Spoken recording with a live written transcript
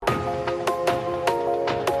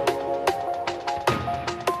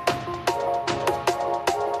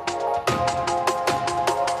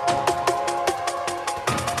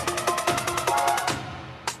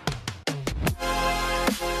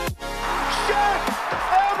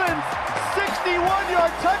21-yard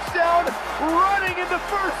touchdown, running into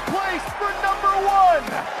first place for number 1.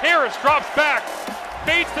 Harris drops back,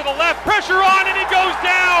 fades to the left, pressure on, and he goes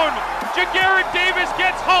down. Ja'Gared Davis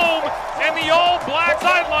gets home, and the all-black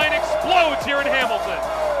sideline explodes here in Hamilton.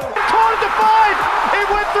 Toward the 5, it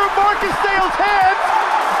went through Marcus Dale's hands,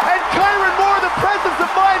 and Kyron Moore, the presence of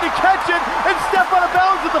mind to catch it and step out of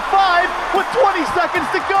bounds at the 5 with 20 seconds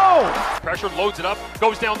to go. Pressure loads it up,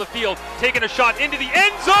 goes down the field, taking a shot into the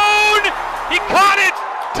end zone. He caught it.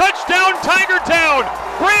 Touchdown, Tiger Town.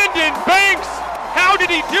 Brandon Banks. How did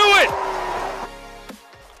he do it?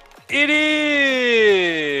 It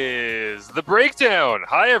is the breakdown.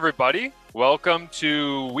 Hi, everybody. Welcome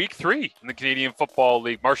to week 3 in the Canadian Football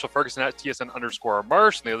League. Marshall Ferguson at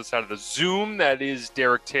TSN_Marsh. On the other side of the Zoom, that is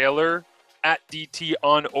Derek Taylor at DT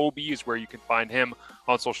on OB is where you can find him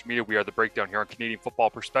on social media. We are the breakdown here on Canadian Football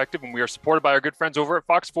Perspective, and we are supported by our good friends over at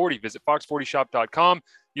Fox 40. Visit fox40shop.com.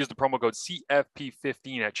 Use the promo code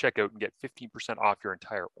CFP15 at checkout and get 15% off your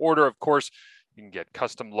entire order. Of course, you can get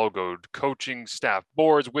custom logoed coaching staff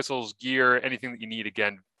boards, whistles, gear, anything that you need.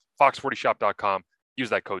 Again, fox40shop.com. Use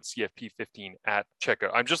that code CFP15 at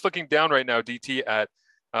checkout. I'm just looking down right now, DT, at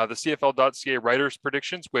the CFL.ca writers'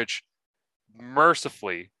 predictions, which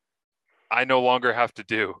mercifully I no longer have to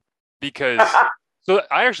do because so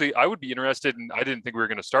I would be interested in, I didn't think we were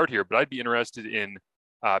going to start here, but I'd be interested in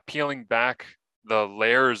peeling back the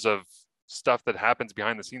layers of stuff that happens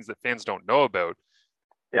behind the scenes that fans don't know about.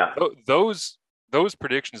 Yeah. Those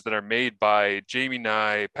predictions that are made by Jamie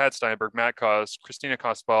Nye, Pat Steinberg, Matt Koss, Christina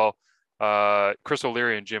Kospal, Chris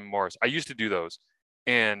O'Leary, and Jim Morris. I used to do those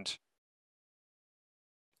and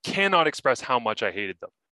cannot express how much I hated them.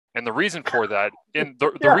 And the reason for that,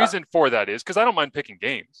 reason for that is because I don't mind picking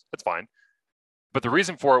games. That's fine. But the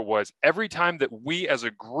reason for it was every time that we as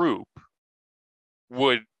a group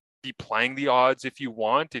would be playing the odds, if you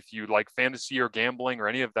like fantasy or gambling or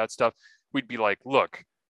any of that stuff, we'd be like, look,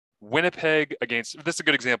 Winnipeg against, this is a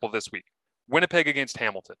good example this week. Winnipeg against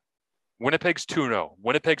Hamilton. Winnipeg's 2-0.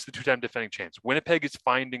 Winnipeg's the 2-time defending champs. Winnipeg is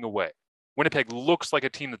finding a way. Winnipeg looks like a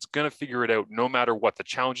team that's going to figure it out no matter what the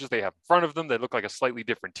challenges they have in front of them. They look like a slightly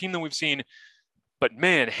different team than we've seen. But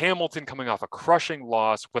man, Hamilton coming off a crushing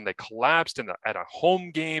loss when they collapsed at a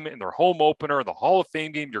home game in their home opener, the Hall of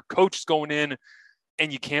Fame game, your coach is going in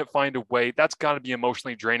and you can't find a way. That's got to be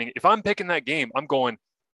emotionally draining. If I'm picking that game, I'm going,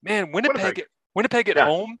 man, Winnipeg at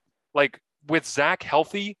home, like with Zach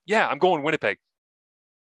healthy. Yeah, I'm going Winnipeg.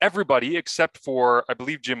 Everybody except for, I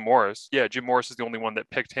believe, Jim Morris. Yeah, Jim Morris is the only one that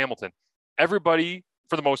picked Hamilton. Everybody,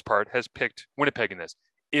 for the most part, has picked Winnipeg in this.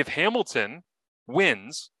 If Hamilton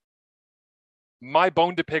wins, my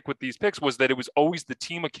bone to pick with these picks was that it was always the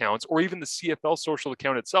team accounts or even the CFL social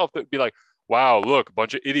account itself that would be like, wow, look, a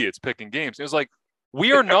bunch of idiots picking games. It was like,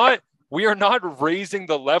 we are not raising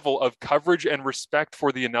the level of coverage and respect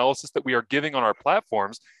for the analysis that we are giving on our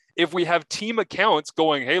platforms if we have team accounts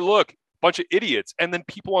going, hey, look, bunch of idiots, and then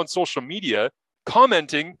people on social media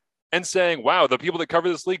commenting and saying, wow, the people that cover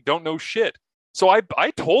this league don't know shit. So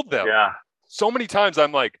I told them so many times,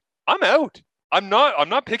 I'm like, I'm out. I'm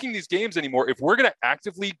not picking these games anymore. If we're going to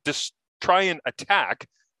actively just try and attack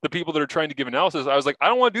the people that are trying to give analysis, I was like, I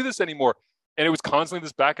don't want to do this anymore. And it was constantly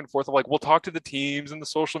this back and forth of like, we'll talk to the teams and the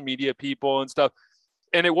social media people and stuff.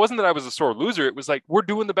 And it wasn't that I was a sore loser. It was like, we're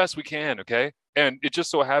doing the best we can. Okay. And it just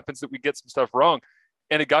so happens that we get some stuff wrong.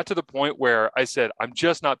 And it got to the point where I said, I'm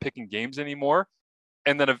just not picking games anymore.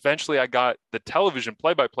 And then eventually I got the television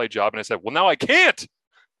play-by-play job. And I said, well, now I can't.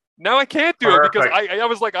 Now I can't do it because I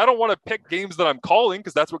was like, I don't want to pick games that I'm calling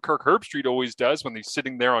because that's what Kirk Herbstreit always does when he's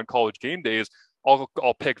sitting there on College game days.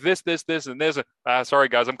 I'll pick this, and this. Sorry,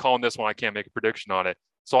 guys, I'm calling this one. I can't make a prediction on it.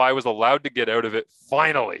 So I was allowed to get out of it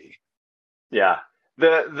finally. Yeah.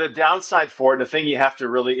 The downside for it, the thing you have to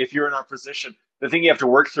really, if you're in our position, the thing you have to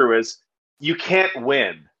work through is you can't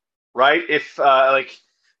win, right? If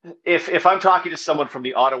I'm talking to someone from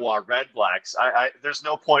the Ottawa Red Blacks, there's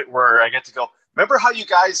no point where I get to go, remember how you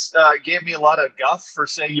guys gave me a lot of guff for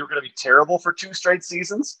saying you were going to be terrible for 2 straight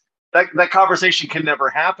seasons? That conversation can never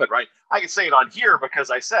happen, right? I can say it on here because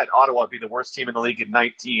I said Ottawa would be the worst team in the league in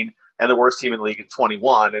 19 and the worst team in the league in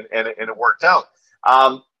 21, and it worked out.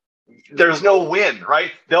 There's no win,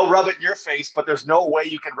 right? They'll rub it in your face, but there's no way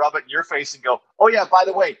you can rub it in your face and go, oh, yeah, by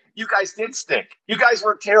the way, you guys did stink. You guys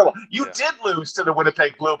were terrible. You did lose to the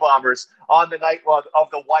Winnipeg Blue Bombers on the night of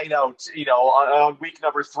the whiteout, on week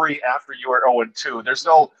number 3 after you were 0-2.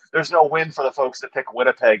 There's no win for the folks that pick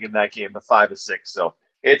Winnipeg in that game, the 5-6. So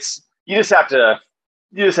you just have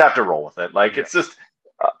to roll with it. Like it's just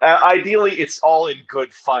ideally it's all in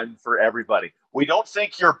good fun for everybody. We don't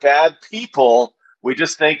think you're bad people. We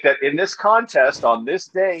just think that in this contest, on this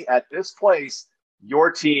day, at this place,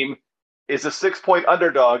 your team is a 6-point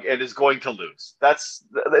underdog and is going to lose.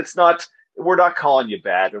 It's not. We're not calling you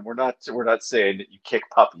bad, and we're not saying that you kick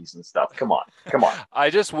puppies and stuff. Come on. I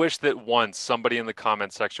just wish that once somebody in the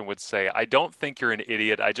comment section would say, I don't think you're an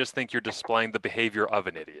idiot. I just think you're displaying the behavior of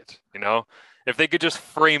an idiot. You know, if they could just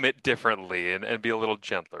frame it differently and be a little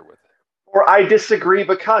gentler with it. Or I disagree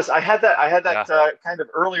because I had that kind of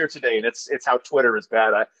earlier today, and it's how Twitter is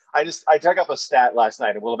bad. I dug up a stat last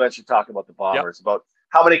night, and we'll eventually talk about the Bombers, about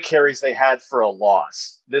how many carries they had for a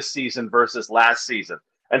loss this season versus last season.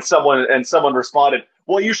 And someone responded,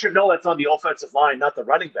 well, you should know that's on the offensive line, not the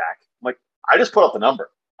running back. I'm like, I just put out the number.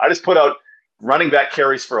 I just put out running back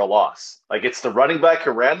carries for a loss. Like, it's the running back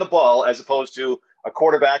who ran the ball as opposed to a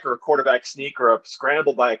quarterback or a quarterback sneak or a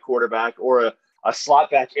scramble by a quarterback or a slot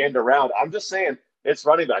back end around. I'm just saying it's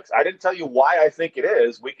running backs. I didn't tell you why I think it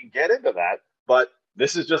is. We can get into that, but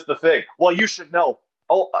this is just the thing. Well, you should know.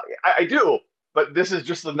 Oh, I do. But this is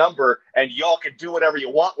just the number, and y'all can do whatever you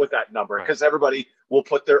want with that number because everybody will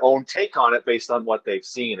put their own take on it based on what they've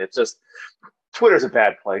seen. It's just Twitter's a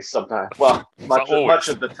bad place sometimes. Well, much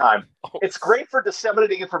of the time. It's great for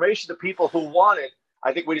disseminating information to people who want it.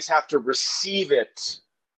 I think we just have to receive it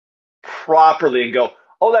properly and go,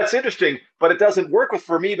 oh, that's interesting, but it doesn't work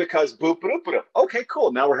for me because boop, boop, boop. Okay,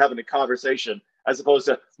 cool. Now we're having a conversation. As opposed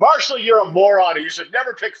to, Marshall, you're a moron. You should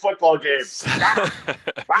never pick football games.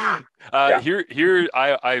 Here,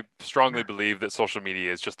 I strongly believe that social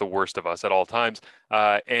media is just the worst of us at all times.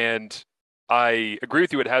 And I agree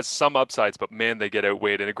with you. It has some upsides, but man, they get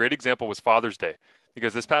outweighed. And a great example was Father's Day.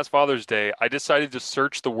 Because this past Father's Day, I decided to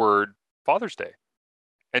search the word Father's Day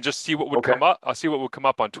and just see what would come up. I'll see what would come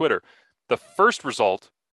up on Twitter. The first result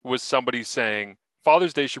was somebody saying,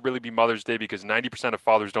 Father's Day should really be Mother's Day because 90% of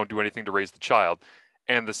fathers don't do anything to raise the child.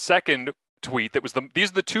 And the second tweet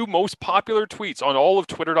these are the two most popular tweets on all of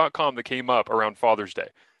Twitter.com that came up around Father's Day.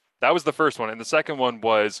 That was the first one. And the second one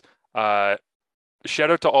was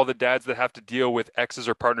shout out to all the dads that have to deal with exes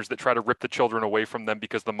or partners that try to rip the children away from them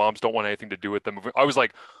because the moms don't want anything to do with them. I was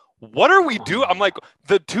like, what are we doing? I'm like,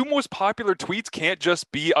 the two most popular tweets can't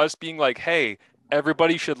just be us being like, hey,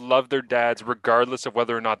 everybody should love their dads regardless of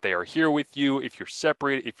whether or not they are here with you. If you're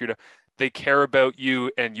separated, they care about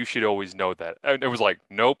you, and you should always know that. And it was like,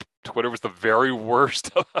 nope, Twitter was the very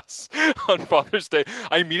worst of us on Father's Day.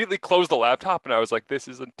 I immediately closed the laptop, and I was like, this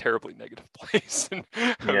is a terribly negative place. And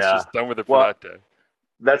I was just done with it for that day.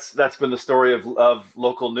 That's been the story of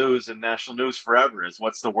local news and national news forever, is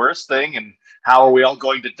what's the worst thing and how are we all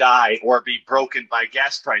going to die or be broken by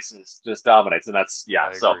gas prices just dominates. And that's,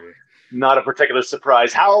 so not a particular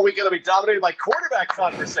surprise. How are we going to be dominated by quarterback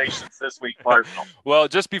conversations this week, Marshall? Well,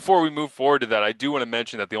 just before we move forward to that, I do want to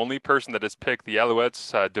mention that the only person that has picked the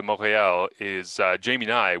Alouettes de Montréal is Jamie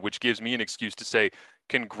Nye, which gives me an excuse to say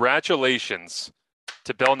congratulations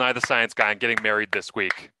to Bill Nye the Science Guy on getting married this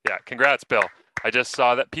week. Yeah, congrats, Bill. I just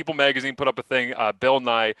saw that People Magazine put up a thing. Bill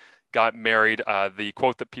Nye got married. The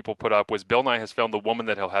quote that people put up was, Bill Nye has found the woman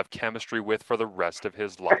that he'll have chemistry with for the rest of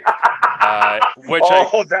his life.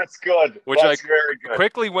 That's good. That's very good.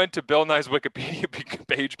 Quickly went to Bill Nye's Wikipedia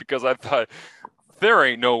page because I thought, there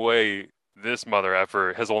ain't no way this mother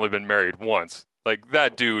effer has only been married once. Like,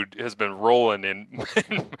 that dude has been rolling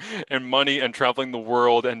in money and traveling the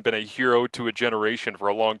world and been a hero to a generation for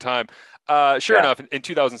a long time. Sure enough, in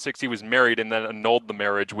 2006, he was married and then annulled the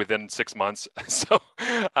marriage within 6 months. So,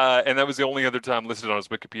 and that was the only other time listed on his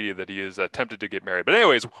Wikipedia that he is attempted to get married. But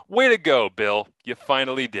anyways, way to go, Bill. You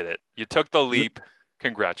finally did it. You took the leap.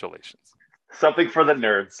 Congratulations. Something for the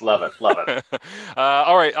nerds. Love it.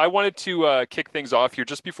 All right. I wanted to kick things off here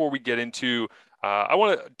just before we get into I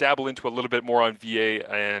want to dabble into a little bit more on VA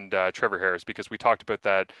and Trevor Harris, because we talked about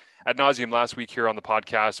that ad nauseum last week here on the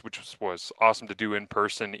podcast, which was awesome to do in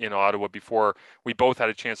person in Ottawa before we both had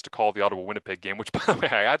a chance to call the Ottawa-Winnipeg game, which, by the way,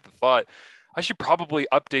 I had the thought I should probably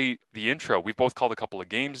update the intro. We've both called a couple of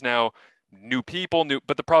games now. New people,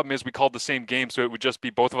 but the problem is we called the same game, so it would just be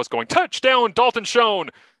both of us going, touchdown, Dalton Schoen.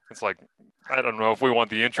 It's like, I don't know if we want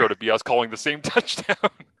the intro to be us calling the same touchdown.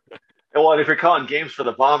 Well, and if you're calling games for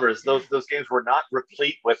the Bombers, those games were not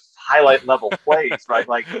replete with highlight level plays, right?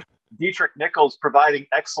 Like Dietrich Nichols providing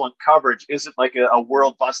excellent coverage isn't like a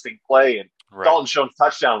world busting play. And Dalton Schoen's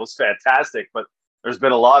touchdown was fantastic, but there's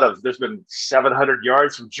been 700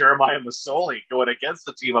 yards from Jeremiah Masoli going against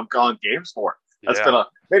the team I'm calling games for. That's been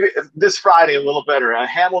maybe this Friday a little better.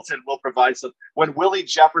 Hamilton will provide some. When Willie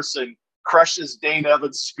Jefferson crushes Dane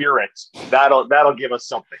Evans' spirit, that'll give us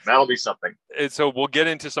something. That'll be something. And so we'll get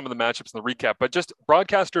into some of the matchups in the recap, but just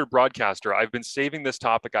broadcaster to broadcaster, I've been saving this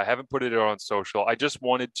topic. I haven't put it on social. I just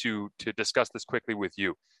wanted to discuss this quickly with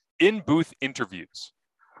you. In booth interviews,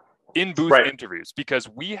 in-booth interviews, because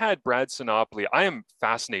we had Brad Sinopoli. I am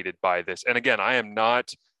fascinated by this. And again, I am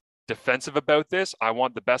not defensive about this. I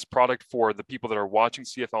want the best product for the people that are watching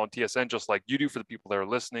CFL and TSN, just like you do for the people that are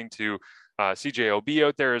listening to CJOB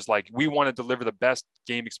out there. Is like, we want to deliver the best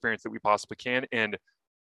game experience that we possibly can. And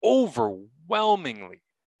overwhelmingly,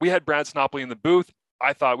 we had Brad Sinopoli in the booth.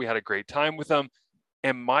 I thought we had a great time with him.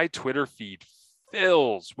 And my Twitter feed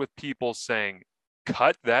fills with people saying,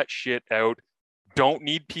 cut that shit out. Don't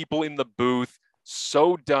need people in the booth.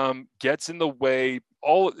 So dumb, gets in the way.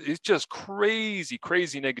 It's just crazy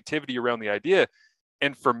negativity around the idea.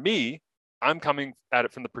 And for me, I'm coming at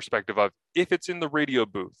it from the perspective of, if it's in the radio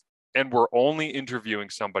booth and we're only interviewing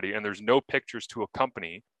somebody and there's no pictures to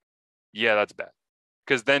accompany, yeah, that's bad.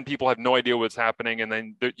 Because then people have no idea what's happening, and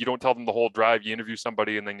then you don't tell them the whole drive. You interview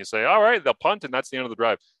somebody and then you say, all right, they'll punt, and that's the end of the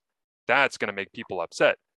drive. That's going to make people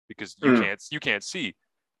upset because you can't see.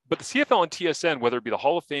 But the CFL and TSN, whether it be the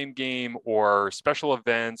Hall of Fame game or special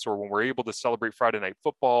events, or when we're able to celebrate Friday Night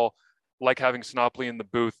Football, like having Sinopoli in the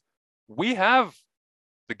booth, we have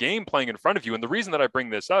the game playing in front of you. And the reason that I bring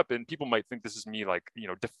this up, and people might think this is me, like,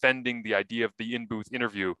 defending the idea of the in-booth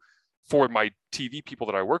interview for my TV people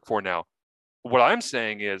that I work for now. What I'm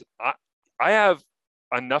saying is I have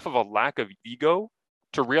enough of a lack of ego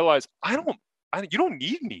to realize you don't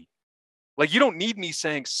need me. Like, you don't need me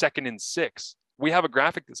saying 2nd and 6. We have a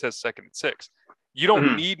graphic that says 2nd and 6. You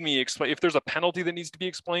don't need me explain. If there's a penalty that needs to be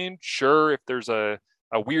explained, sure. If there's a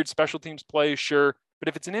weird special teams play, sure. But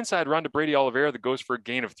if it's an inside run to Brady Oliveira that goes for a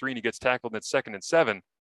gain of 3 and he gets tackled and it's 2nd and 7,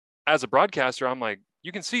 as a broadcaster, I'm like,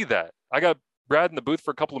 you can see that. I got Brad in the booth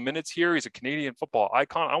for a couple of minutes here. He's a Canadian football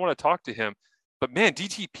icon. I want to talk to him. But man,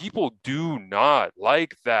 DT, people do not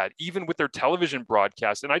like that, even with their television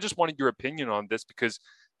broadcast. And I just wanted your opinion on this, because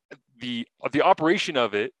the operation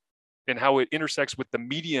of it and how it intersects with the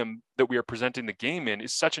medium that we are presenting the game in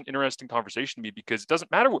is such an interesting conversation to me, because it doesn't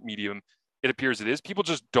matter what medium it appears it is. People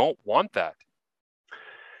just don't want that.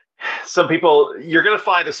 Some people, you're going to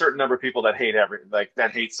find a certain number of people that hate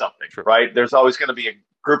that hate something, Sure. right? There's always going to be a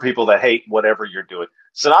group of people that hate whatever you're doing.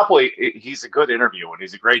 Sinopoli, he's a good interviewer, and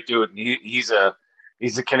he's a great dude. And he's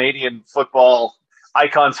a Canadian football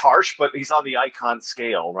icon's harsh, but he's on the icon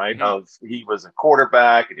scale, right? He was a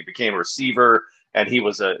quarterback and he became a receiver, and he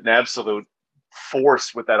was an absolute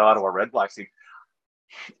force with that Ottawa Redblacks team.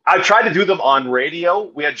 I tried to do them on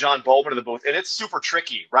radio. We had John Bowman in the booth, and it's super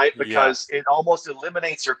tricky, right? Because it almost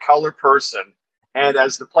eliminates your color person. And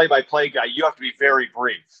as the play-by-play guy, you have to be very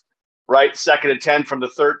brief, right? 2nd and 10 from the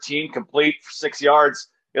 13, complete for 6 yards.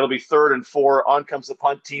 It'll be 3rd and 4. On comes the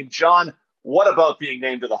punt team. John, what about being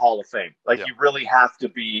named to the Hall of Fame? You really have to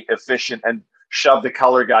be efficient and shove the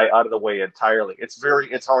color guy out of the way entirely. It's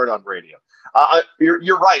hard on radio.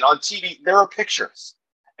 You're right. On TV, there are pictures.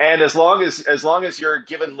 And as long as you're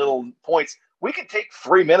given little points, we can take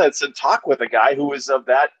 3 minutes and talk with a guy who is of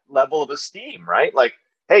that level of esteem, right? Like,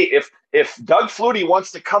 hey, if Doug Flutie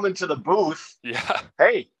wants to come into the booth,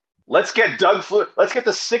 hey, let's get Doug Flutie. Let's get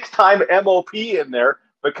the 6-time MOP in there,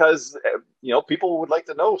 because people would like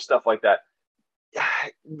to know stuff like that.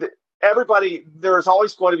 Everybody, there's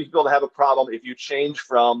always going to be people that have a problem if you change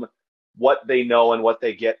from what they know and what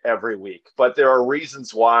they get every week. But there are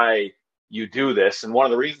reasons why you do this, and one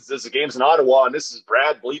of the reasons is the game's in Ottawa, and this is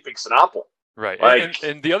Brad bleeping Sinopoli. Right.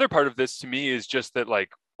 And the other part of this to me is just that,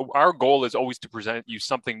 like, our goal is always to present you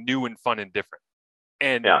something new and fun and different.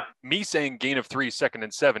 And me saying gain of 3, 2nd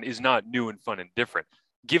and 7 is not new and fun and different.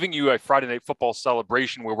 Giving you a Friday Night Football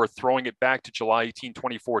celebration where we're throwing it back to July 18,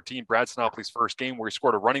 2014, Brad Sinopoli's first game, where he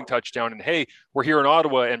scored a running touchdown. And hey, we're here in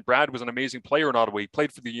Ottawa, and Brad was an amazing player in Ottawa. He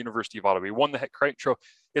played for the University of Ottawa. He won the Hart Trophy.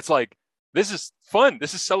 It's like, this is fun.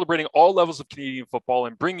 This is celebrating all levels of Canadian football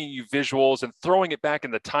and bringing you visuals and throwing it back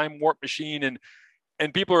in the time warp machine.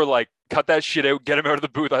 And people are like, cut that shit out, get him out of the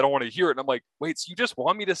booth. I don't want to hear it. And I'm like, wait, so you just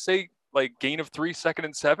want me to say, like, gain of 3, 2nd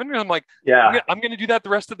and 7? And I'm like, I'm going to do that the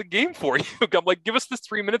rest of the game for you. I'm like, give us this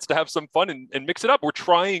 3 minutes to have some fun and mix it up. We're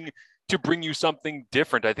trying to bring you something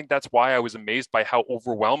different. I think that's why I was amazed by how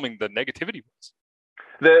overwhelming the negativity was.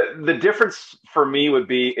 The difference for me would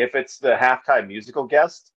be if it's the halftime musical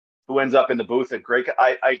guest who ends up in the booth at Greg.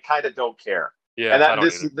 I kind of don't care. Yeah, and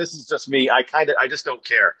this is just me. I just don't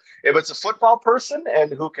care. If it's a football person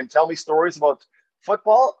and who can tell me stories about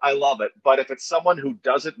football, I love it. But if it's someone who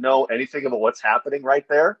doesn't know anything about what's happening right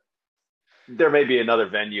there, there may be another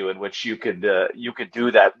venue in which you could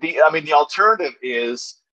do that. The alternative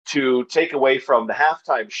is to take away from the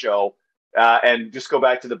halftime show and just go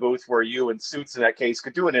back to the booth where you and Suits in that case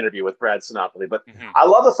could do an interview with Brad Sinopoli. But I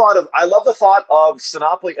love the thought of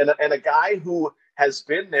Sinopoli and a guy who has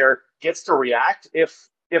been there gets to react if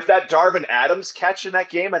if that Darvin Adams catch in that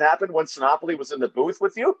game had happened when Sinopoli was in the booth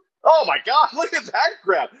with you, oh my God, look at that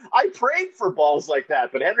grab. I prayed for balls like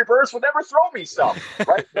that, but Henry Burris would never throw me some,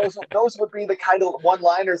 right? Those would be the kind of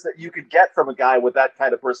one-liners that you could get from a guy with that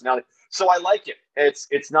kind of personality. So I like it.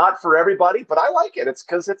 It's not for everybody, but I like it. It's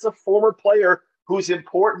because it's a former player who's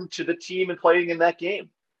important to the team and playing in that game.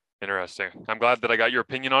 Interesting. I'm glad that I got your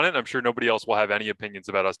opinion on it. I'm sure nobody else will have any opinions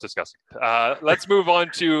about us discussing. Let's move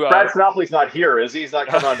on to Brad Sinopoli's not here, is he? He's not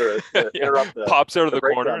coming on to interrupt the pops out of the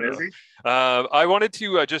breakdown, corner. Is he? I wanted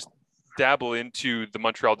to just dabble into the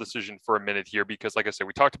Montreal decision for a minute here because, like I said,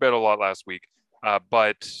 we talked about it a lot last week.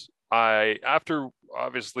 But after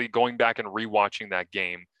obviously going back and rewatching that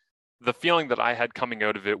game, the feeling that I had coming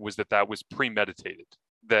out of it was that was premeditated,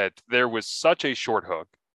 that there was such a short hook.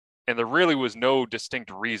 And there really was no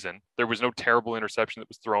distinct reason. There was no terrible interception that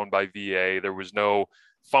was thrown by VA. There was no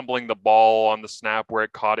fumbling the ball on the snap where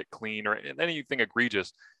it caught it clean or anything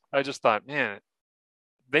egregious. I just thought, man,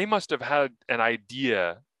 they must have had an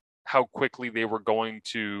idea how quickly they were going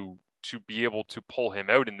to be able to pull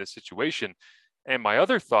him out in this situation. And my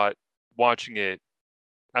other thought, watching it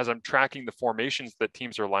as I'm tracking the formations that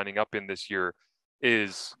teams are lining up in this year,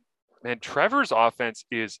 is, man, Trevor's offense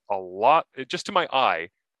is a lot, just to my eye,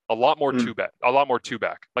 a lot more two back.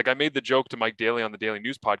 Like I made the joke to Mike Daly on the Daily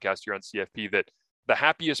News podcast here on CFP that the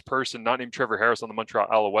happiest person not named Trevor Harris on the Montreal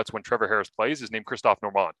Alouettes when Trevor Harris plays is named Christophe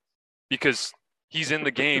Normand, because he's in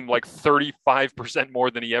the game like 35%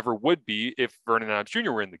 more than he ever would be if Vernon Adams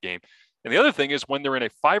Jr. were in the game. And the other thing is when they're in a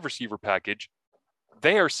 5-receiver package,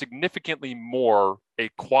 they are significantly more a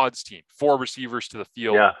quads team, 4 receivers to the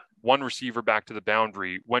field, 1 receiver back to the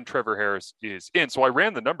boundary when Trevor Harris is in. So I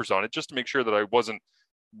ran the numbers on it just to make sure that I wasn't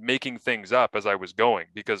making things up as I was going,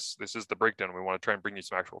 because this is the breakdown. We want to try and bring you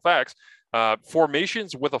some actual facts.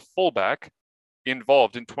 Formations with a fullback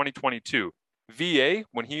involved in 2022. VA,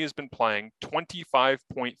 when he has been playing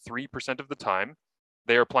 25.3% of the time,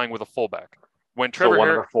 they are playing with a fullback. When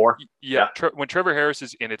Trevor when Trevor Harris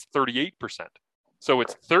is in, it's 38%. So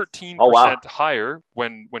it's 13% higher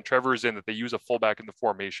when Trevor is in that they use a fullback in the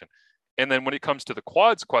formation. And then when it comes to the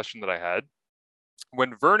quads question that I had,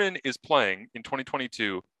 when Vernon is playing in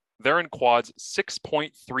 2022, they're in quads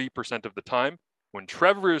 6.3% of the time. When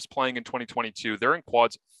Trevor is playing in 2022, they're in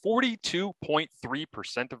quads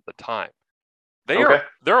 42.3% of the time.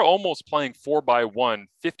 They're almost playing 4-by-1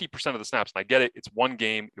 50% of the snaps. And I get it. It's one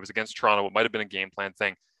game. It was against Toronto. It might have been a game plan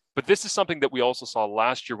thing. But this is something that we also saw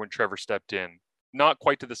last year when Trevor stepped in. Not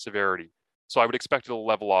quite to the severity. So I would expect it to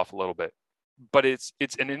level off a little bit. But it's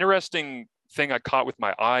an interesting thing I caught with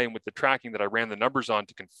my eye and with the tracking that I ran the numbers on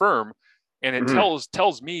to confirm. And it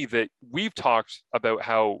tells me that we've talked about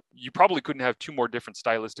how you probably couldn't have 2 more different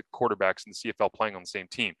stylistic quarterbacks in the CFL playing on the same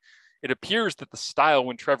team. It appears that the style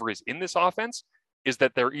when Trevor is in this offense is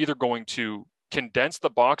that they're either going to condense the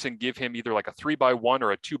box and give him either like a 3-by-1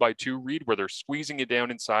 or a 2-by-2 read where they're squeezing it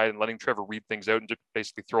down inside and letting Trevor read things out and just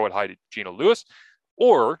basically throw it high to Geno Lewis,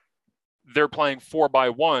 or they're playing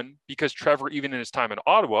 4-by-1 because Trevor, even in his time in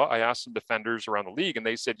Ottawa, I asked some defenders around the league and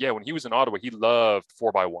they said, yeah, when he was in Ottawa, he loved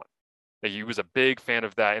 4-by-1. He was a big fan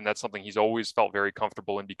of that. And that's something he's always felt very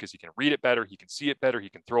comfortable in because he can read it better. He can see it better. He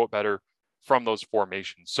can throw it better from those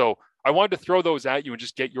formations. So I wanted to throw those at you and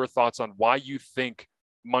just get your thoughts on why you think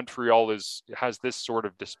Montreal has this sort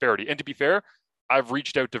of disparity. And to be fair, I've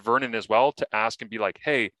reached out to Vernon as well to ask and be like,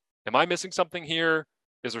 hey, am I missing something here?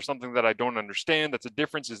 Is there something that I don't understand that's a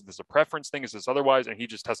difference? Is this a preference thing? Is this otherwise? And he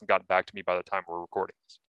just hasn't gotten back to me by the time we're recording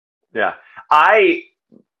this. Yeah.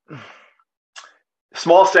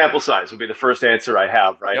 Small sample size would be the first answer I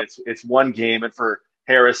have, right? Yep. It's one game, and for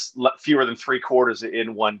Harris, fewer than 3 quarters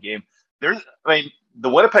in one game. The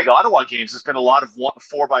Winnipeg Ottawa games has been a lot of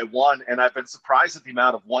 4-by-1, and I've been surprised at the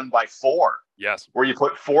amount of 1-by-4. Yes, where you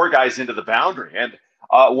put 4 guys into the boundary. And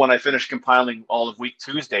when I finish compiling all of Week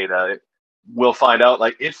 2's data, we'll find out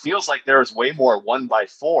like it feels like there is way more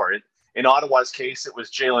 1-by-4. In Ottawa's case, it was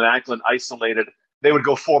Jalen Acklin isolated. They would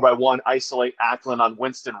go 4-by-1, isolate Acklin on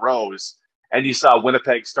Winston Rose, and you saw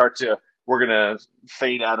Winnipeg start to, we're going to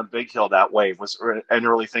fade Adam Bighill that way, was an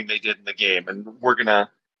early thing they did in the game, and we're going to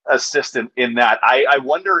assist in that. I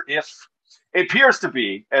wonder if it appears to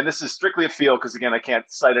be, and this is strictly a feel because again I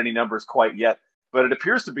can't cite any numbers quite yet, but it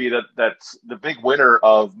appears to be that the big winner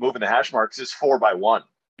of moving the hash marks is 4-by-1.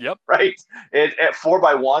 Yep. Right. At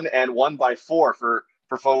 4-by-1 and 1-by-4 for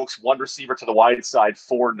folks, 1 receiver to the wide side,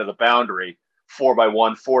 4 into the boundary,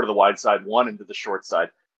 4-by-1, 4 to the wide side, 1 into the short side.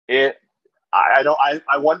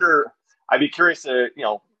 I wonder. I'd be curious to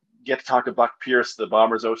get to talk to Buck Pierce, the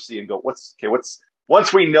Bombers OC, and go,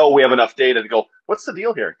 once we know we have enough data to go, what's the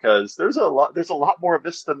deal here? Because there's a lot more of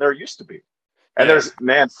this than there used to be. And there's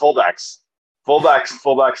fullbacks.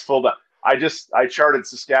 I charted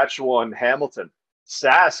Saskatchewan, Hamilton.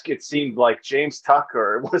 Sask, it seemed like James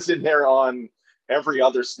Tucker was in there on every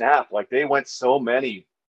other snap. Like they went so many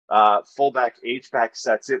fullback H-back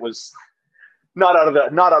sets. It was not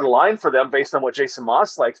out of line for them based on what Jason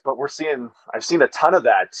Moss likes, but I've seen a ton of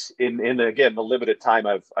that in again the limited time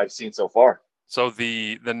I've seen so far. So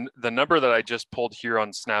the number that I just pulled here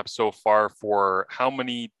on snaps so far for how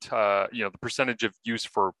many the percentage of use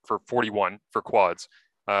for 41 for quads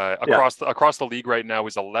across the league right now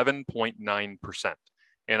is 11.9%.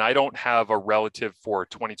 And I don't have a relative for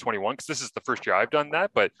 2021 because this is the first year I've done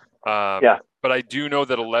that, but I do know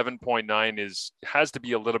that 11.9 has to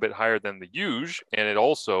be a little bit higher than the usual, and it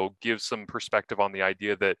also gives some perspective on the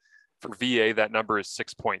idea that for VA that number is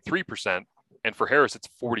 6.3%, and for Harris it's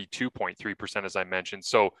 42.3%, as I mentioned.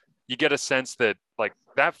 So you get a sense that like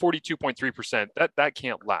that 42.3% that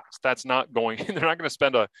can't last. That's not going. They're not going to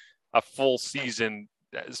spend a full season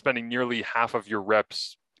spending nearly half of your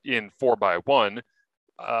reps in 4x1.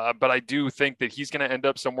 But I do think that he's going to end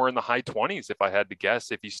up somewhere in the high 20s, if I had to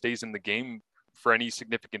guess, if he stays in the game for any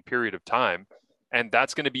significant period of time. And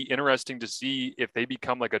that's going to be interesting to see if they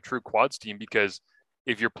become like a true quads team, because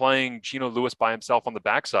if you're playing Gino Lewis by himself on the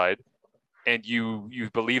backside and you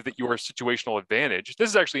believe that your situational advantage, this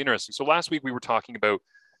is actually interesting. So last week we were talking about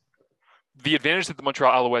the advantage that the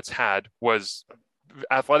Montreal Alouettes had was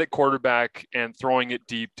athletic quarterback and throwing it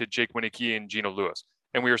deep to Jake Wieneke and Gino Lewis.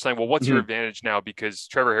 And we were saying, well, what's your advantage now? Because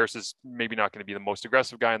Trevor Harris is maybe not going to be the most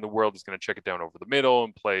aggressive guy in the world. He's going to check it down over the middle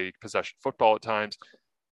and play possession football at times.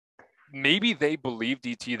 Maybe they believe,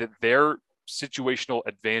 DT, that their situational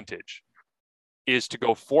advantage is to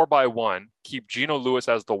go 4x1, keep Gino Lewis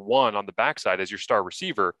as the one on the backside as your star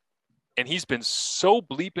receiver. And he's been so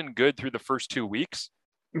bleeping good through the first 2 weeks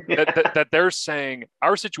that they're saying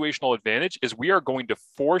our situational advantage is we are going to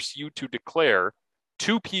force you to declare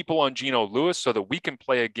 2 people on Gino Lewis so that we can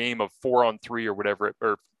play a game of 4-on-3 or whatever,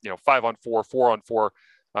 or 5-on-4, 4-on-4,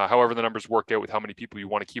 however the numbers work out with how many people you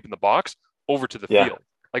want to keep in the box over to the field.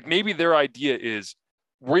 Like maybe their idea is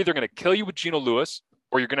we're either going to kill you with Gino Lewis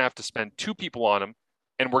or you're going to have to spend 2 people on him,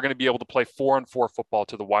 and we're going to be able to play 4-on-4 football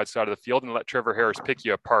to the wide side of the field and let Trevor Harris pick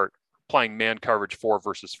you apart playing man coverage 4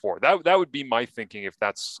 versus 4. That would be my thinking if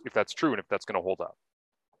that's true and if that's going to hold up.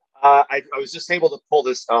 I was just able to pull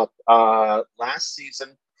this up last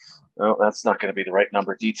season. No, that's not going to be the right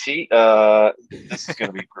number, DT. This is going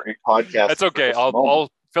to be a great podcast. That's okay.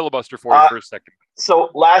 I'll filibuster for you for a second.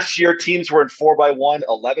 So last year, teams were in 4x1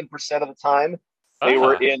 11% of the time. They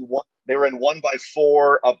were in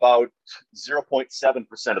 1x4 about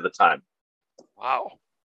 0.7% of the time. Wow.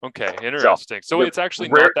 Okay, interesting. So it's actually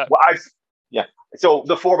not that. So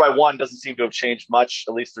the 4x1 doesn't seem to have changed much,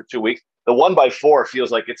 at least for 2 weeks. The 1x4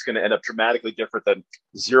 feels like it's going to end up dramatically different than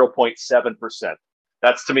 0.7%.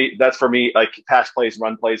 That's for me, like pass plays,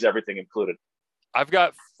 run plays, everything included. I've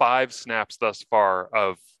got 5 snaps thus far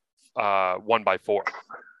of 1x4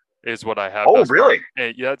 is what I have. Oh, really?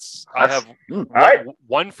 I have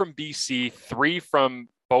one from BC, 3 from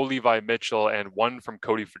Bo Levi Mitchell, and 1 from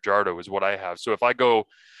Cody Fajardo is what I have. So if I go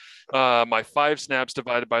my 5 snaps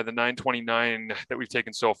divided by the 929 that we've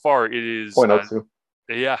taken so far, it is 0.02.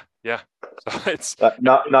 Yeah. So it's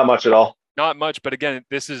not much at all. Not much, but again,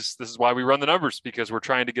 this is why we run the numbers, because we're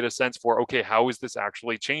trying to get a sense for, okay, how is this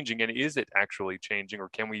actually changing, and is it actually changing, or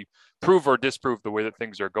can we prove or disprove the way that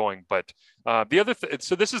things are going? But the other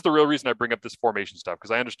so this is the real reason I bring up this formation stuff,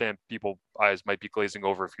 because I understand people's eyes might be glazing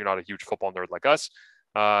over if you're not a huge football nerd like us,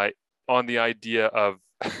 on the idea of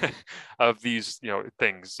of these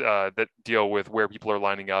things that deal with where people are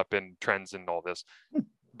lining up and trends and all this.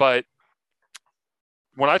 But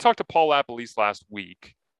when I talked to Paul LaPolice last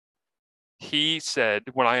week, he said,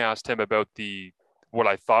 when I asked him about what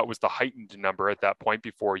I thought was the heightened number at that point,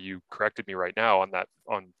 before you corrected me right now on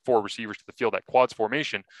 4 receivers to the field at quads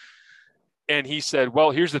formation, and he said,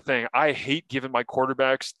 well, here's the thing. I hate giving my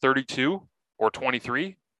quarterbacks 32 or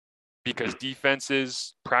 23 because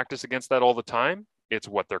defenses practice against that all the time. It's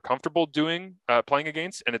what they're comfortable doing, playing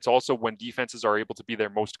against, and it's also when defenses are able to be their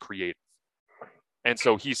most creative. And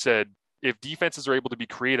so he said, if defenses are able to be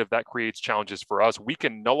creative, that creates challenges for us. We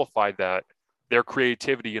can nullify their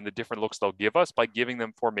creativity and the different looks they'll give us by giving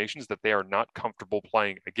them formations that they are not comfortable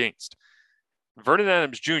playing against. Vernon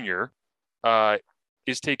Adams Jr.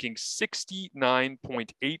 Is taking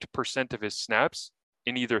 69.8% of his snaps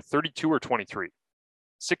in either 32 or 23.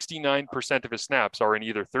 69% of his snaps are in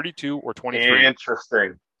either 32 or 23.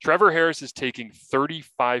 Interesting. Trevor Harris is taking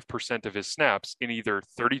 35% of his snaps in either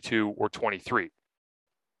 32 or 23.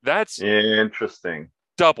 That's interesting.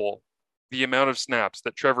 Double the amount of snaps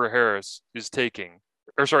that Trevor Harris is taking,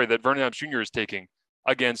 that Vernon Adams Jr. is taking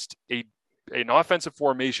against an offensive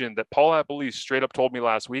formation that Paul Appelese straight up told me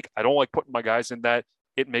last week, I don't like putting my guys in that.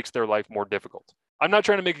 It makes their life more difficult. I'm not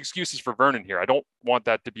trying to make excuses for Vernon here. I don't want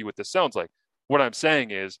that to be what this sounds like. What I'm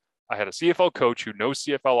saying is I had a CFL coach who knows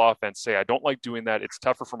CFL offense say, I don't like doing that. It's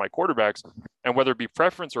tougher for my quarterbacks. And whether it be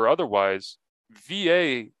preference or otherwise,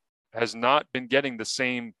 VA has not been getting the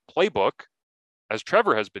same playbook as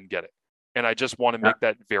Trevor has been getting. And I just want to make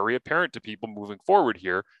that very apparent to people moving forward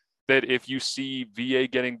here, that if you see VA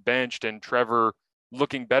getting benched and Trevor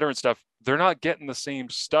looking better and stuff, they're not getting the same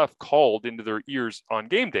stuff called into their ears on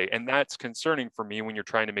game day. And that's concerning for me when you're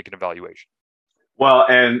trying to make an evaluation. Well,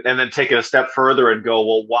 and then take it a step further and go,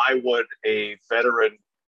 well, why would a veteran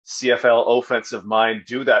CFL offensive mind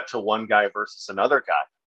do that to one guy versus another guy?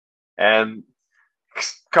 And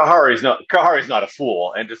Kahari's not a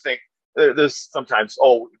fool. And to think there's sometimes,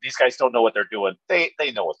 these guys don't know what they're doing. They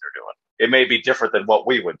know what they're doing. It may be different than what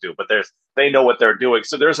we would do, but they know what they're doing.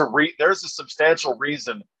 So there's a substantial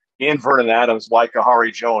reason in Vernon Adams why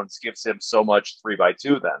Kahari Jones gives him so much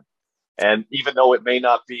 3x2 then. And even though it may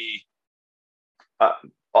not be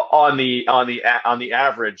on the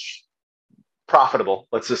average profitable,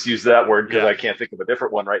 let's just use that word because I can't think of a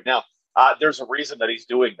different one right now. There's a reason that he's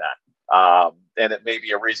doing that. And it may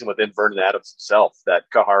be a reason within Vernon Adams himself that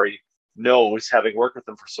Kahari knows, having worked with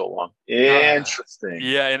him for so long. Interesting.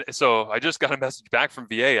 Yeah, and so I just got a message back from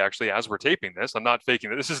VA actually as we're taping this. I'm not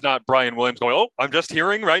faking it. This is not Brian Williams going, I'm just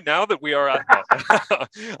hearing right now that we are at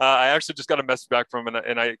I actually just got a message back from him,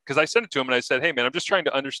 and because I sent it to him and I said, hey man, I'm just trying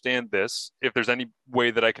to understand this, if there's any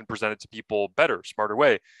way that I can present it to people better, smarter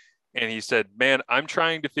way. And he said, man, I'm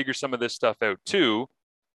trying to figure some of this stuff out too.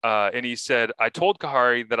 And he said, I told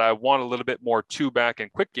Kahari that I want a little bit more two-back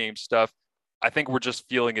and quick game stuff. I think we're just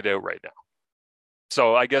feeling it out right now.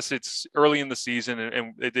 So I guess it's early in the season,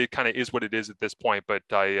 and it kind of is what it is at this point. But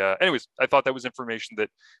anyways, I thought that was information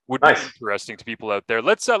that would be interesting to people out there.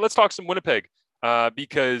 Let's talk some Winnipeg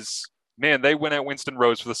because, man, they went at Winston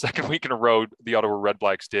Rose for the second week in a row. The Ottawa Red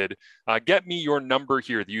Blacks did. Get me your number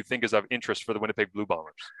here that you think is of interest for the Winnipeg Blue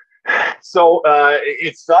Bombers. So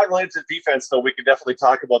it's not related to defense, though. We can definitely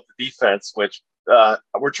talk about the defense, which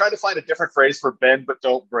we're trying to find a different phrase for bend but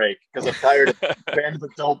don't break, because I'm tired of bend but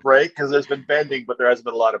don't break, because there's been bending, but there hasn't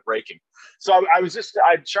been a lot of breaking. So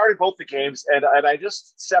I charted both the games, and I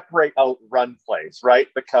just separate out run plays, right?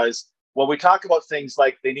 Because when we talk about things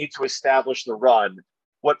like they need to establish the run,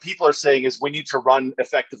 what people are saying is we need to run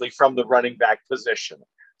effectively from the running back position.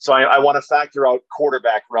 So I want to factor out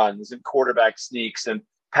quarterback runs and quarterback sneaks and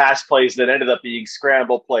pass plays that ended up being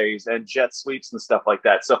scramble plays and jet sweeps and stuff like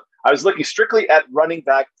that. So I was looking strictly at running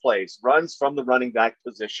back plays, runs from the running back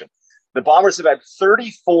position. The Bombers have had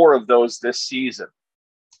 34 of those this season.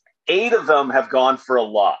 8 of them have gone for a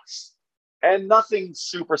loss, and nothing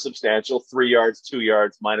super substantial, 3 yards, 2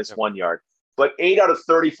 yards, minus 1 yard, but 8 out of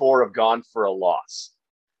 34 have gone for a loss.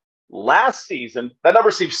 Last season, that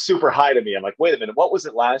number seems super high to me. I'm like, wait a minute, what was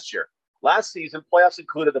it last year? Last season, playoffs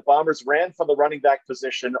included, the Bombers ran from the running back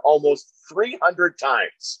position almost 300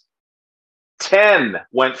 times. 10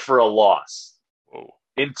 went for a loss. Whoa.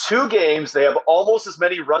 In 2 games, they have almost as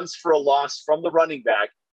many runs for a loss from the running back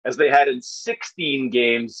as they had in 16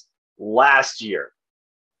 games last year.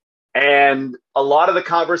 And a lot of the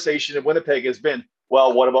conversation in Winnipeg has been,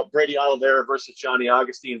 well, what about Brady Oliveira versus Johnny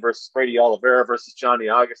Augustine versus Brady Oliveira versus Johnny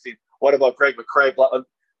Augustine? What about Greg McCrae?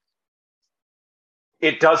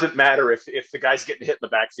 It doesn't matter if the guy's getting hit in the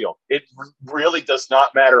backfield. It really does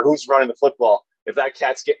not matter who's running the football if that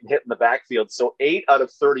cat's getting hit in the backfield. So 8 out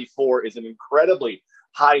of 34 is an incredibly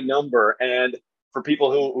high number. And for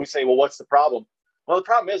people who say, well, what's the problem? Well, the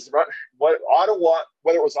problem is whether it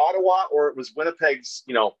was Ottawa or it was Winnipeg's,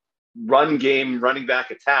 run game, running back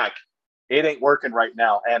attack, it ain't working right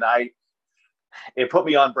now. And it put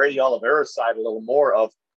me on Brady Oliveira's side a little more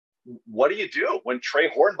of, what do you do when Trey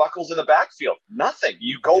Hornbuckle's in the backfield? Nothing.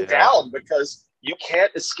 You go down because you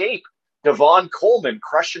can't escape Devon Coleman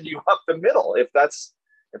crushing you up the middle. If that's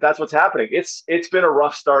what's happening, it's been a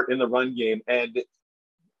rough start in the run game, and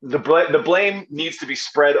the blame needs to be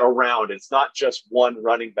spread around. It's not just one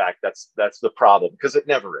running back. That's the problem, because it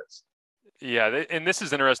never is. Yeah, and this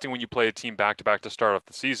is interesting when you play a team back to back to start off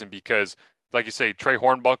the season, because, like you say, Trey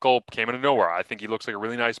Hornbuckle came out of nowhere. I think he looks like a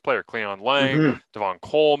really nice player. Cleon Lang, Devon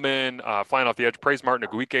Coleman, flying off the edge. Praise Martin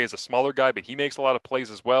Aguike is a smaller guy, but he makes a lot of plays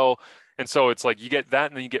as well. And so it's like you get that,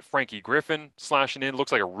 and then you get Frankie Griffin slashing in.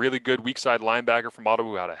 Looks like a really good weak side linebacker from Ottawa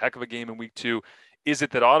who had a heck of a game in week 2. Is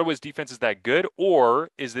it that Ottawa's defense is that good,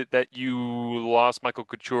 or is it that you lost Michael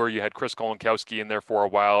Couture, you had Chris Kolonkowski in there for a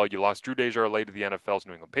while, you lost Drew Desjardins to the NFL's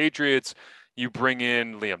New England Patriots, you bring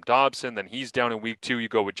in Liam Dobson, then he's down in week 2, you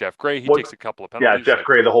go with Jeff Gray, he takes a couple of penalties. Yeah, Jeff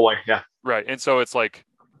Gray the whole way, yeah. Right, and so it's like,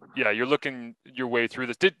 yeah, you're looking your way through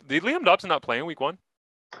this. Did Liam Dobson not play in week 1?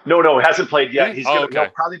 No, he hasn't played yet. He'll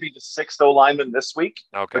probably be the 6th O-lineman this week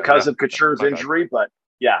because of Couture's injury, but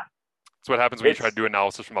yeah. That's what happens when you try to do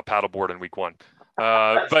analysis from a paddleboard in week 1.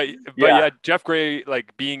 But yeah, Jeff Gray,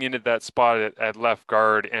 like, being into that spot at left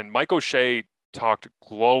guard, and Mike O'Shea talked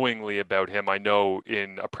glowingly about him, I know,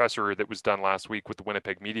 in a presser that was done last week with the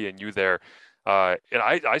Winnipeg media and you there. And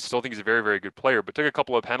I still think he's a very, very good player, but took a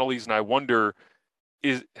couple of penalties, and I wonder,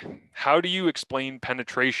 how do you explain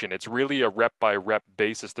penetration? It's really a rep by rep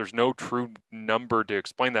basis. There's no true number to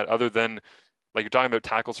explain that other than, like, you're talking about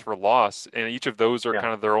tackles for loss, and each of those are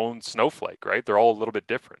kind of their own snowflake, right? They're all a little bit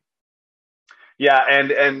different. Yeah,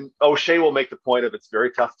 and O'Shea will make the point of it's very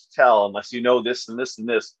tough to tell unless you know this and this and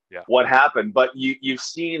this, what happened. But you've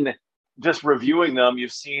seen, just reviewing them,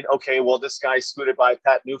 you've seen, okay, well, this guy scooted by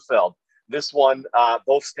Pat Neufeld. This one,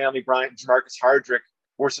 both Stanley Bryant and Jamarcus Hardrick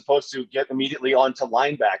were supposed to get immediately onto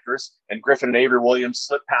linebackers, and Griffin and Avery Williams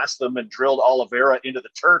slipped past them and drilled Oliveira into the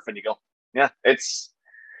turf. And you go, yeah,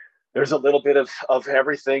 there's a little bit of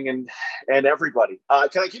everything and everybody.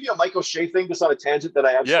 Can I give you a Mike O'Shea thing just on a tangent that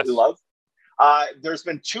I absolutely love? There's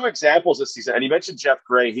been 2 examples this season, and you mentioned Jeff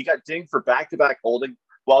Gray. He got dinged for back-to-back holding,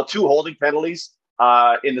 2 holding penalties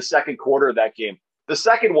in the second quarter of that game. The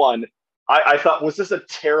second one, I thought, was this a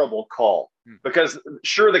terrible call? Because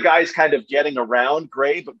sure, the guy's kind of getting around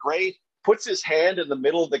Gray, but Gray puts his hand in the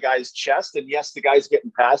middle of the guy's chest, and yes, the guy's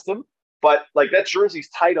getting past him, but like that jersey's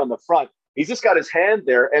tight on the front. He's just got his hand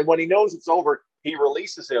there, and when he knows it's over, he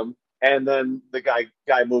releases him, and then the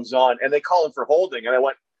guy moves on, and they call him for holding. And I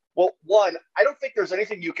went, well, 1, I don't think there's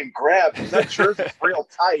anything you can grab because that jersey's real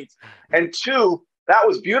tight. And 2, that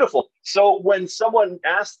was beautiful. So when someone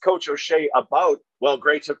asked Coach O'Shea about, well,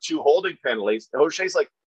 Gray took 2 holding penalties, O'Shea's like,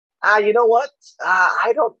 you know what?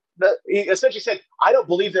 He essentially said, I don't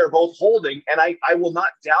believe they're both holding, and I will not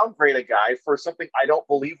downgrade a guy for something I don't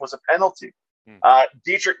believe was a penalty.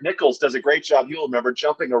 Dietrich Nichols does a great job. You'll remember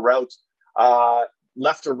jumping a route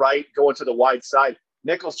left to right, going to the wide side.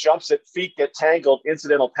 Nichols jumps it, feet get tangled,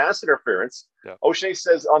 incidental pass interference. Yeah. O'Shea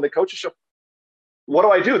says on the coach's show, what do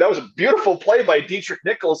I do? That was a beautiful play by Dietrich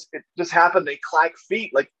Nichols. It just happened. They clack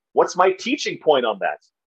feet. Like, what's my teaching point on that?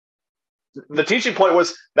 The teaching point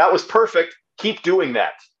was that was perfect. Keep doing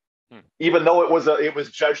that. Even though it was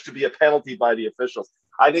judged to be a penalty by the officials.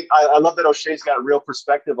 I think I love that O'Shea's got real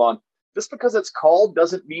perspective on just because it's called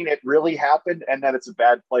doesn't mean it really happened and that it's a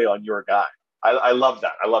bad play on your guy. I love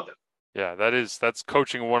that. I loved it. Yeah, that's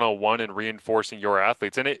coaching 101 and reinforcing your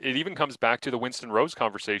athletes. And it even comes back to the Winston Rose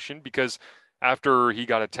conversation, because after he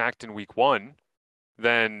got attacked in week 1,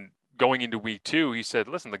 then going into week 2, he said,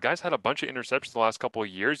 listen, the guy's had a bunch of interceptions the last couple of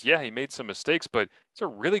years. Yeah, he made some mistakes, but he's a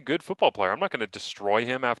really good football player. I'm not going to destroy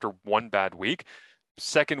him after 1 bad week.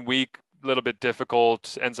 Second week, a little bit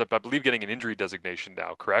difficult, ends up, I believe, getting an injury designation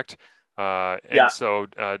now, correct? So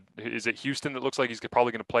is it Houston that looks like he's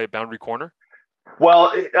probably going to play at boundary corner?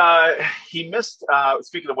 Well, he missed,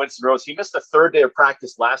 speaking of Winston Rose, he missed the 3rd day of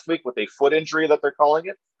practice last week with a foot injury that they're calling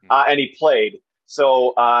it, and he played.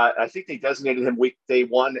 So I think they designated him week day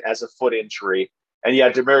 1 as a foot injury. And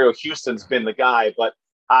yeah, DeMario Houston's been the guy. But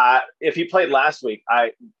if he played last week,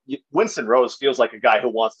 Winston Rose feels like a guy who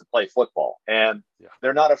wants to play football. And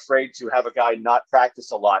they're not afraid to have a guy not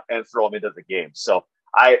practice a lot and throw him into the game. So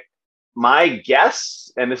my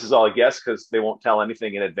guess, and this is all a guess because they won't tell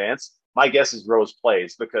anything in advance, my guess is Rose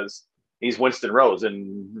plays because he's Winston Rose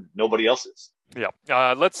and nobody else is.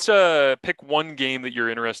 Yeah. Let's pick one game that you're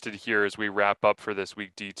interested here as we wrap up for this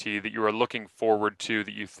week, DT, that you are looking forward to,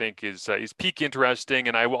 that you think is peak interesting.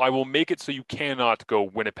 And I will make it so you cannot go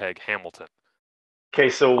Winnipeg Hamilton. Okay.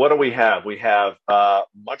 So what do we have? We have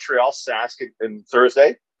Montreal Sask in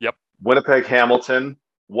Thursday. Yep. Winnipeg Hamilton.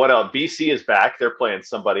 What else? BC is back. They're playing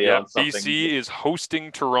somebody else. BC is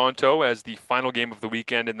hosting Toronto as the final game of the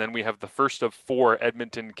weekend, and then we have the first of 4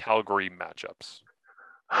 Edmonton-Calgary matchups.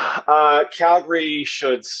 Calgary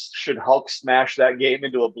should Hulk smash that game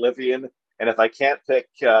into oblivion, and if I can't pick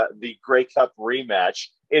the Grey Cup rematch,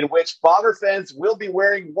 in which Bomber fans will be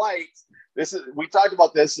wearing white. We talked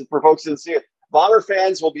about this for folks who didn't see it. Bomber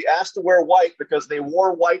fans will be asked to wear white because they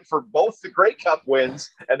wore white for both the Grey Cup wins,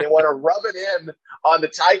 and they want to rub it in on the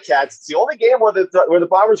Ticats. It's the only game where the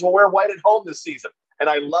Bombers will wear white at home this season, and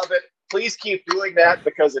I love it. Please keep doing that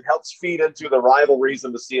because it helps feed into the rivalries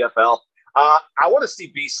in the CFL. I want to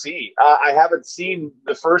see BC. I haven't seen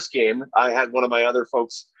the first game. I had one of my other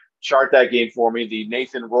folks chart that game for me, the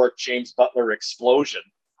Nathan Rourke, James Butler explosion.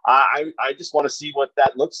 I just want to see what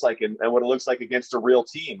that looks like and what it looks like against a real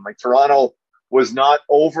team. Like Toronto was not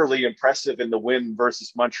overly impressive in the win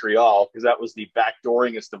versus Montreal because that was the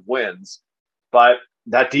backdooringest of wins. But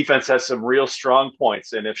that defense has some real strong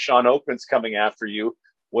points. And if Sean Oakman's coming after you,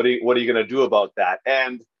 what are you going to do about that?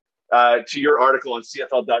 And to your article on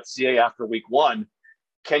CFL.ca after week 1,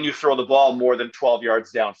 can you throw the ball more than 12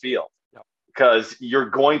 yards downfield? Because you're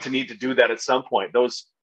going to need to do that at some point. Those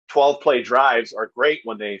 12-play drives are great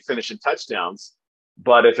when they finish in touchdowns.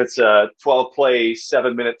 But if it's a 12-play,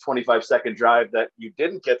 7-minute, 25-second drive that you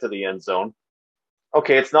didn't get to the end zone,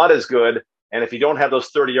 okay, it's not as good. And if you don't have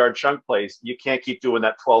those 30-yard chunk plays, you can't keep doing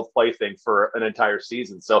that 12-play thing for an entire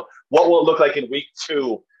season. So what will it look like in week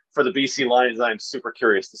 2 for the BC Lions? I'm super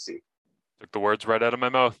curious to see. Took the words right out of my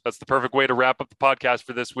mouth. That's the perfect way to wrap up the podcast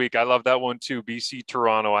for this week. I love that one too. BC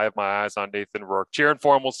Toronto. I have my eyes on Nathan Rourke. Cheering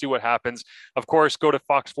for him. We'll see what happens. Of course, go to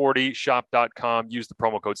fox40shop.com. Use the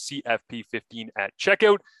promo code CFP15 at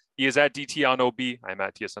checkout. He is at DT on OB. I'm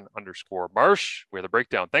at TSN_Marsh. We're the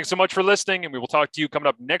breakdown. Thanks so much for listening, and we will talk to you coming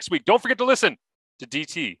up next week. Don't forget to listen to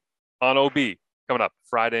DT on OB coming up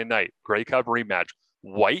Friday night. Grey Cup rematch.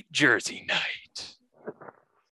 White jersey night.